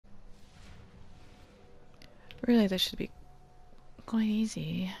Really, this should be quite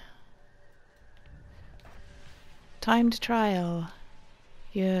easy. Timed trial.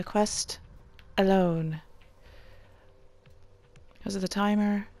 You quest alone. Because of the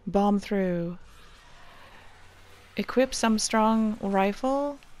timer, bomb through. Equip some strong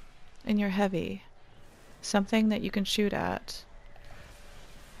rifle in your heavy. Something that you can shoot at.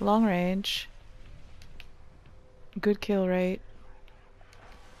 Long range. Good kill rate.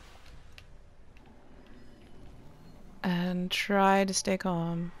 And try to stay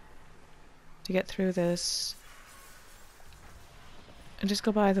calm to get through this. And just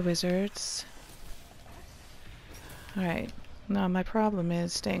go by the wizards. Alright. Now my problem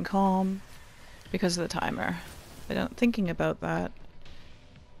is staying calm because of the timer. But not thinking about that,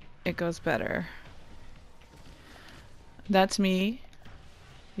 it goes better. That's me.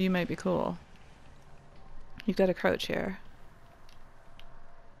 You might be cool. You've got to crouch here.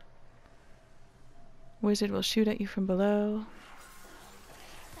 Wizard will shoot at you from below.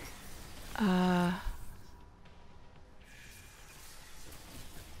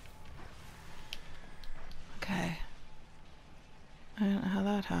 Okay. I don't know how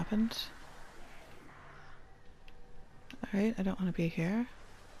that happened. Alright, I don't want to be here.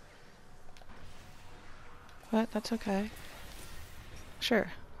 But that's okay.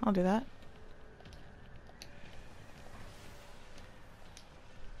 Sure, I'll do that.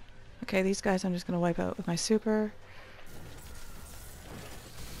 Okay, these guys I'm just going to wipe out with my super.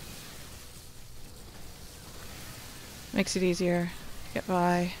 Makes it easier to get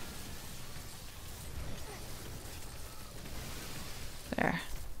by. There.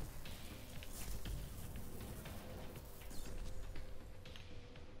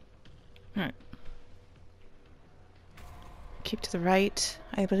 Alright. Keep to the right,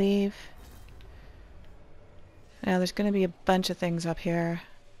 I believe. Now there's going to be a bunch of things up here.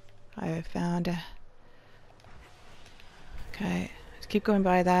 I found okay, just keep going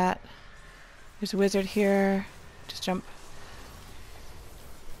by that. There's a wizard here. Just jump.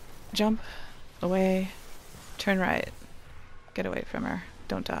 Jump away. Turn right. Get away from her.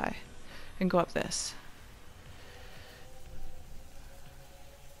 Don't die. And go up this.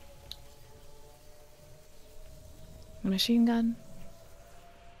 A machine gun.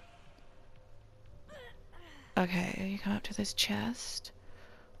 Okay, you come up to this chest.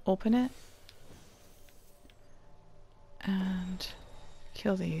 Open it. And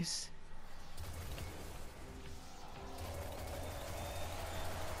kill these.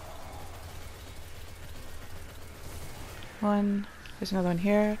 One. There's another one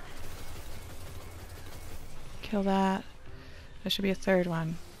here. Kill that. There should be a third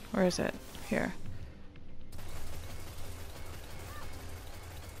one. Where is it? Here.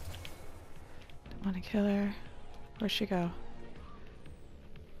 Don't want to kill her. Where'd she go?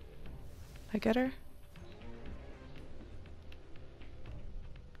 I get her?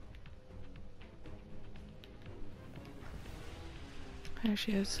 There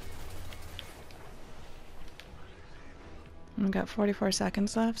she is. I've got 44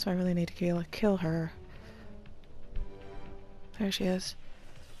 seconds left, so I really need to kill her. There she is.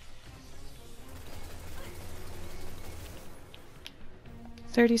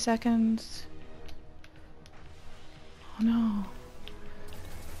 "30 seconds. Oh no.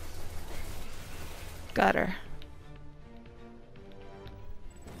 Got her.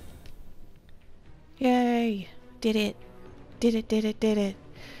 Yay! Did it! Did it, did it, did it!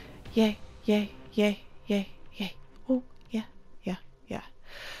 Yay, yay, yay, yay, yay. Oh, yeah, yeah, yeah.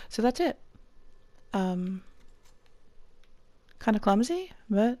 So that's it. Kind of clumsy,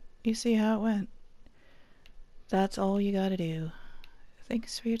 but you see how it went. That's all you gotta do.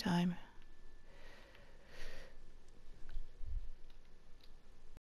 Thanks for your time.